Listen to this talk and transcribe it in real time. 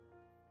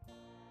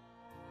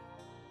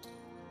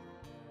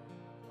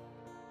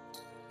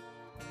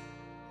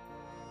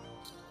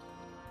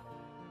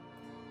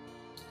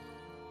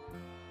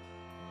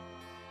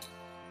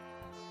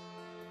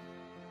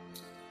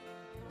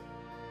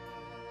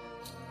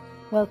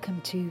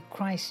Welcome to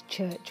Christ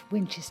Church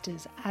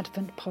Winchester's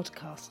Advent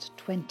Podcast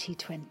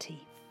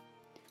 2020.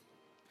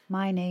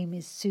 My name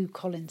is Sue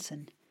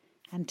Collinson,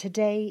 and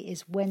today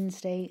is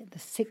Wednesday, the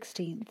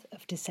 16th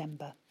of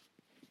December.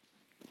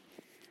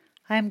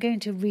 I am going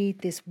to read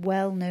this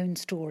well-known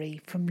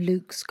story from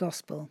Luke's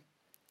Gospel.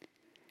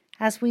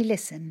 As we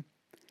listen,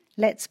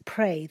 let's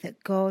pray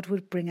that God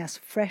would bring us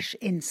fresh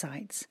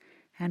insights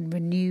and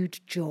renewed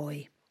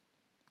joy.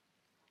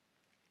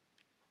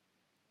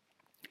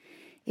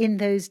 In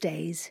those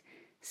days,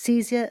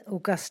 Caesar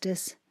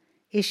Augustus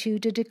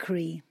issued a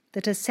decree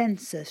that a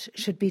census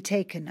should be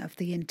taken of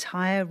the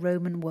entire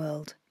Roman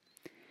world.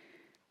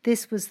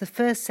 This was the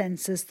first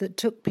census that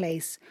took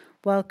place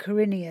while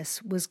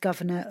Quirinius was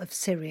governor of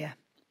Syria,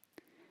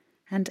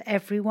 and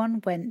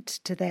everyone went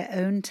to their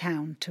own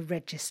town to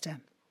register.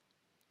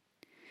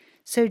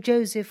 So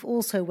Joseph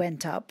also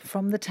went up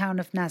from the town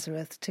of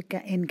Nazareth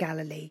in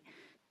Galilee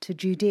to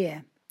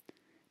Judea,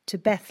 to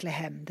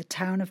Bethlehem, the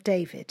town of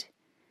David,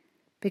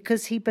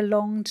 because he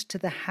belonged to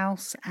the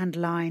house and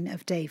line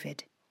of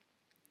David.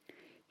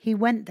 He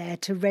went there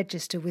to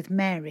register with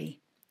Mary,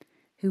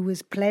 who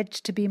was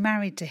pledged to be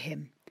married to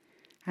him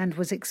and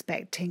was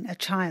expecting a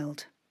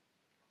child.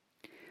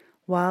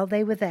 While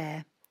they were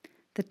there,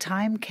 the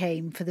time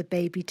came for the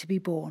baby to be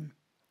born,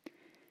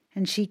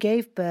 and she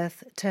gave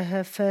birth to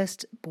her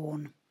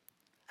firstborn,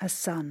 a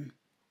son.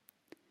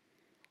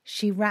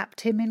 She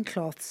wrapped him in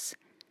cloths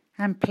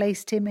and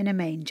placed him in a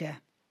manger,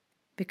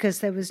 because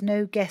there was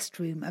no guest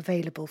room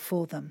available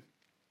for them.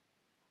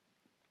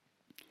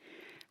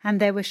 And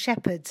there were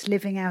shepherds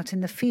living out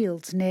in the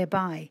fields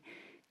nearby,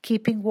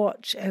 keeping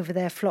watch over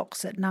their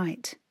flocks at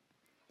night.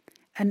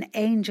 An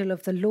angel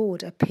of the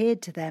Lord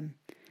appeared to them,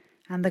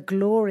 and the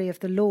glory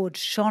of the Lord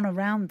shone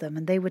around them,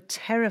 and they were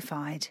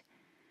terrified.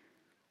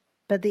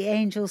 But the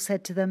angel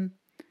said to them,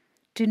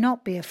 "Do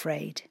not be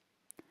afraid.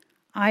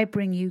 I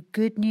bring you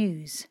good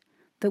news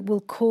that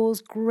will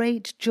cause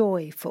great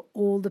joy for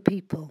all the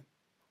people.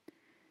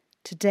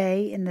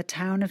 Today, in the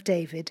town of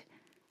David,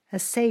 a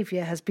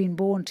Saviour has been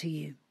born to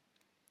you.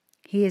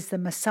 He is the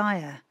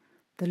Messiah,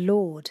 the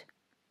Lord.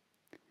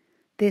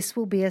 This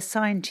will be a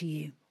sign to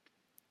you.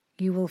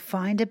 You will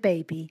find a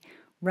baby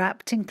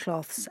wrapped in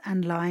cloths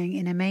and lying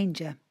in a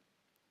manger."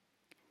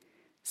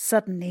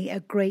 Suddenly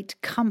a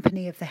great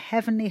company of the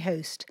heavenly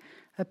host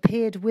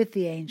appeared with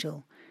the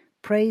angel,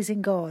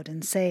 praising God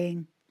and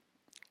saying,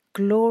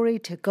 "Glory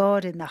to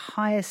God in the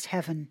highest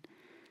heaven,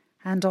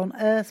 and on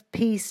earth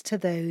peace to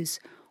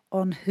those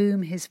on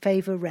whom his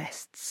favour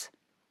rests."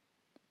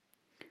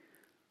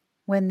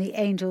 When the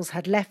angels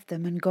had left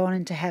them and gone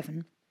into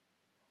heaven,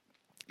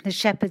 the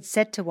shepherds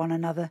said to one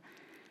another,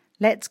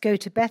 "Let's go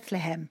to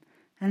Bethlehem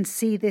and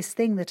see this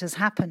thing that has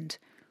happened,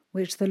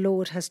 which the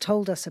Lord has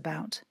told us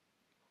about."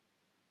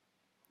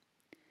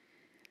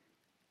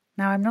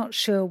 Now, I'm not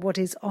sure what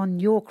is on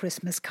your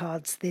Christmas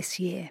cards this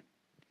year.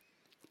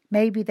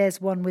 Maybe there's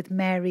one with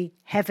Mary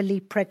heavily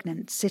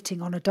pregnant sitting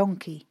on a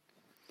donkey.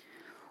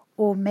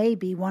 Or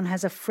maybe one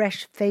has a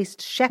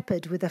fresh-faced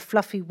shepherd with a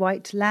fluffy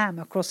white lamb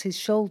across his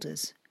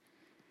shoulders.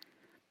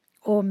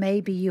 Or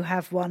maybe you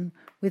have one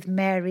with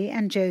Mary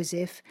and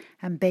Joseph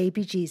and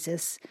baby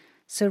Jesus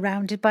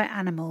surrounded by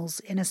animals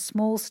in a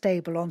small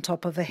stable on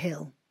top of a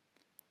hill.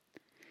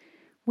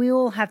 We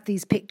all have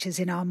these pictures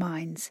in our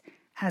minds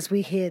as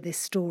we hear this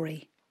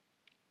story.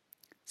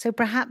 So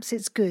perhaps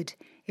it's good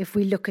if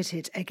we look at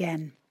it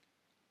again.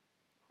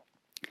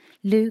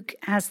 Luke,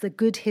 as the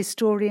good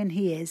historian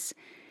he is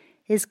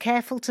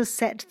careful to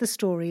set the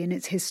story in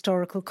its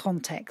historical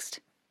context.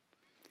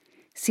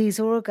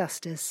 Caesar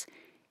Augustus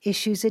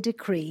issues a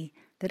decree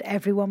that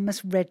everyone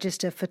must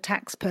register for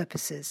tax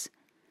purposes,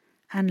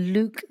 and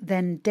Luke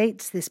then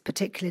dates this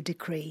particular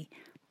decree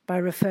by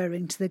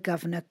referring to the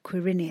governor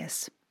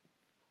Quirinius.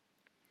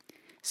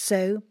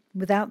 So,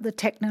 without the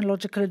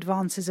technological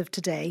advances of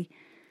today,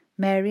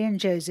 Mary and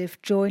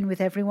Joseph join with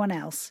everyone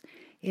else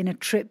in a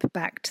trip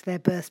back to their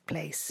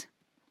birthplace.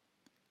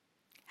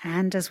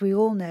 And as we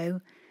all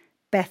know,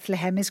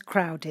 Bethlehem is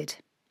crowded.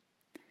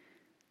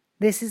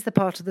 This is the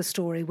part of the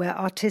story where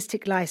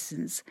artistic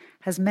license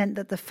has meant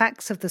that the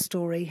facts of the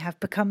story have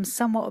become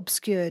somewhat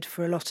obscured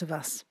for a lot of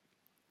us.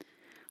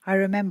 I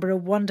remember a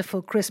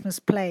wonderful Christmas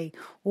play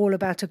all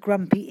about a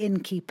grumpy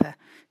innkeeper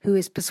who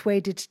is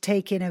persuaded to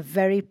take in a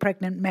very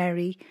pregnant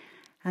Mary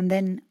and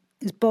then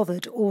is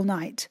bothered all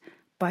night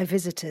by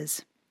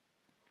visitors.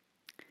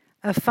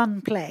 A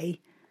fun play,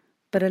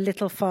 but a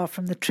little far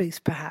from the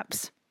truth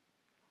perhaps.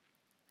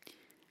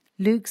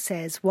 Luke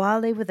says while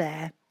they were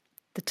there,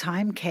 the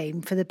time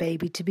came for the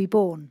baby to be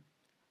born.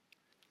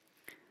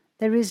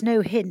 There is no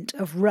hint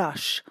of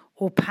rush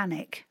or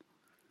panic.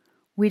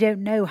 We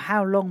don't know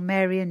how long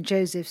Mary and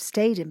Joseph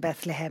stayed in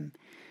Bethlehem,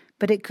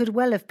 but it could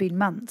well have been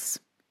months.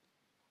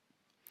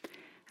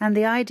 And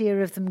the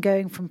idea of them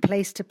going from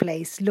place to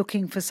place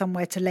looking for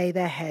somewhere to lay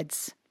their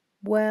heads,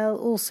 well,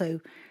 also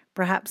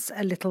perhaps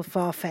a little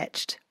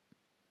far-fetched.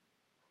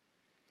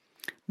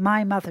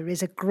 My mother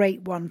is a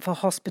great one for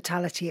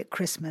hospitality at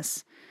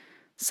Christmas.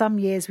 Some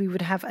years we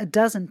would have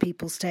 12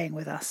 people staying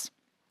with us.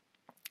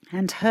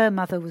 and her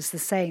mother was the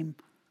same.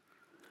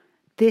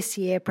 This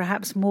year,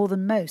 perhaps more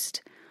than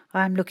most,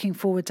 I am looking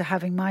forward to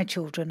having my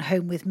children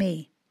home with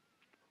me.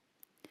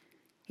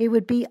 It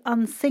would be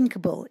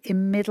unthinkable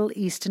in Middle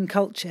Eastern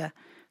culture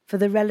for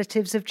the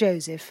relatives of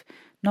Joseph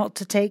not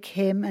to take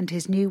him and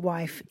his new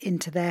wife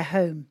into their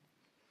home.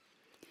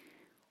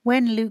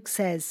 When Luke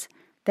says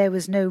there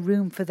was no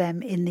room for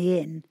them in the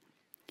inn,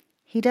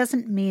 he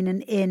doesn't mean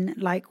an inn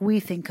like we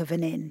think of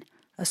an inn,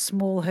 a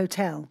small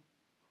hotel.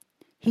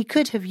 He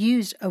could have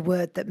used a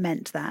word that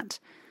meant that.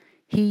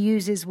 He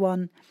uses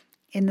one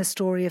in the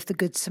story of the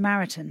Good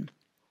Samaritan.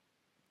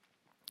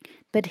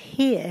 But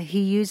here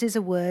he uses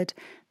a word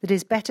that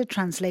is better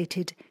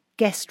translated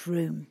guest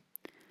room.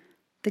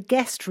 The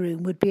guest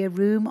room would be a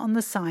room on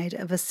the side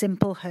of a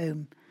simple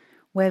home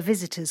where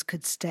visitors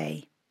could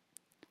stay.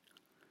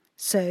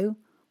 So,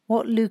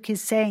 what Luke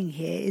is saying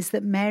here is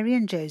that Mary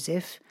and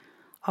Joseph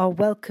are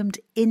welcomed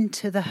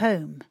into the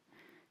home,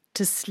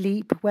 to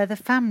sleep where the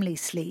family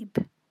sleep.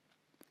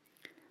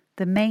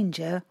 The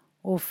manger,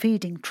 or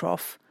feeding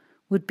trough,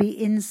 would be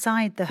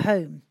inside the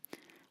home,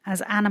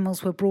 as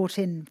animals were brought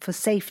in for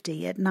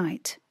safety at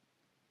night.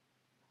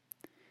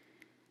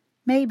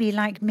 Maybe,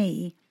 like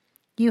me,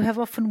 you have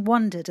often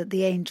wondered at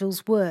the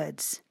angel's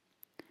words.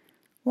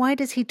 Why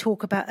does he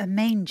talk about a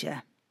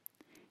manger?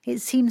 It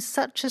seems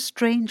such a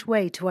strange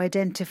way to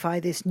identify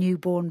this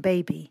newborn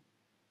baby.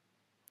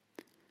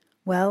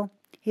 Well,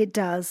 it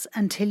does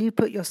until you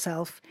put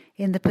yourself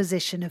in the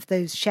position of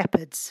those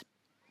shepherds.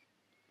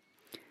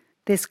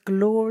 This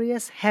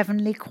glorious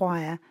heavenly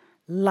choir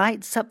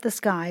lights up the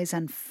skies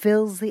and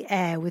fills the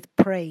air with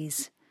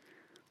praise.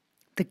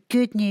 The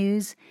good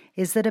news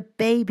is that a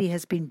baby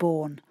has been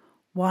born,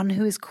 one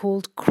who is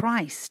called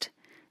Christ,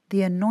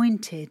 the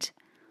Anointed,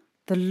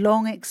 the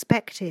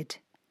long-expected,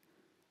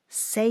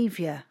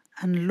 Saviour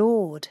and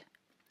Lord,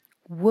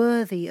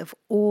 worthy of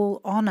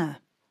all honour.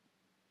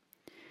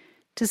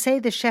 To say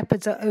the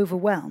shepherds are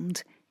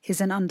overwhelmed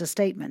is an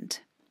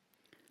understatement.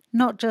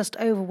 Not just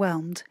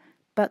overwhelmed,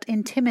 but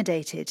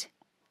intimidated,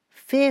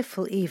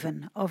 fearful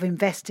even of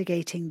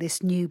investigating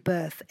this new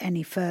birth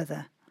any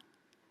further.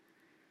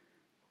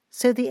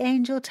 So the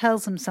angel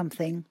tells them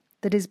something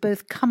that is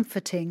both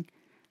comforting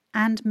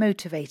and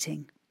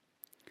motivating.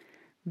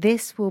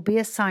 This will be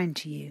a sign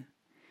to you.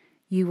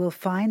 You will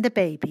find the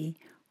baby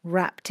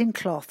wrapped in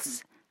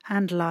cloths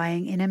and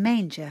lying in a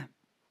manger.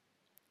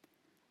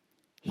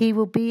 He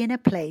will be in a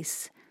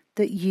place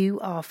that you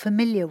are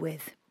familiar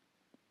with.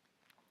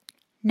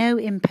 No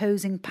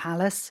imposing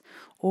palace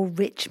or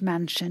rich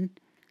mansion.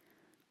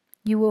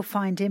 You will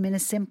find him in a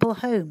simple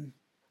home.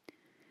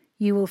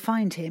 You will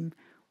find him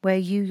where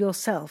you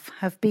yourself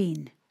have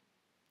been.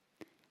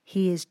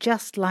 He is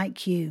just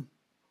like you.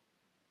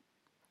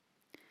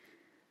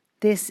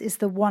 This is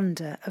the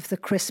wonder of the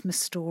Christmas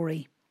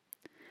story,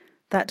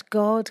 that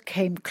God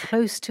came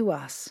close to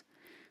us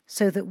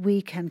so that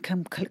we can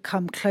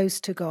come close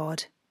to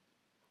God.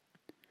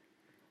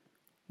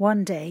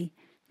 One day,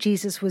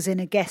 Jesus was in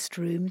a guest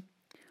room,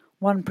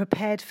 one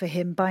prepared for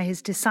him by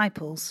his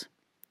disciples.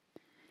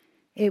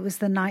 It was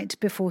the night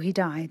before he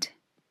died.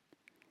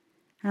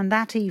 And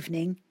that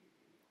evening,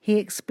 he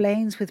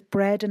explains with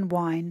bread and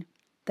wine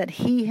that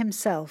he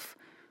himself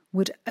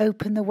would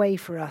open the way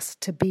for us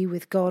to be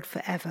with God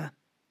forever.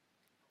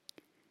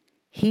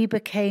 He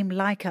became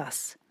like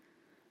us,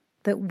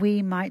 that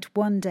we might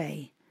one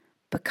day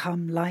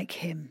become like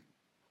him.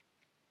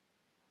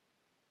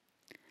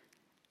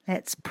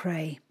 Let's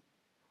pray.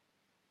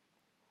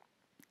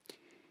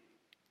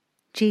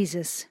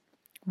 Jesus,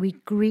 we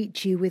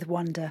greet you with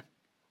wonder.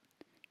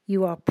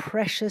 You are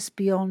precious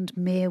beyond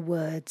mere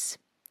words,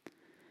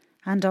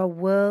 and our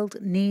world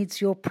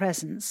needs your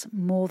presence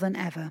more than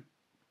ever.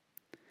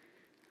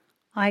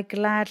 I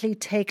gladly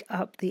take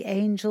up the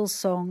angel's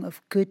song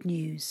of good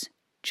news,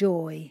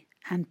 joy,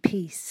 and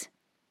peace.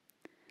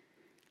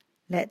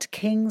 Let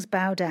kings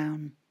bow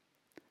down.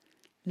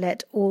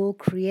 Let all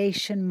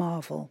creation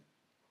marvel.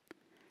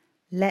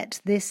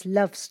 Let this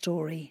love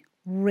story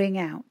ring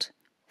out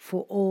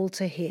for all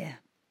to hear.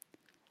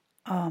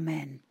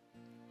 Amen.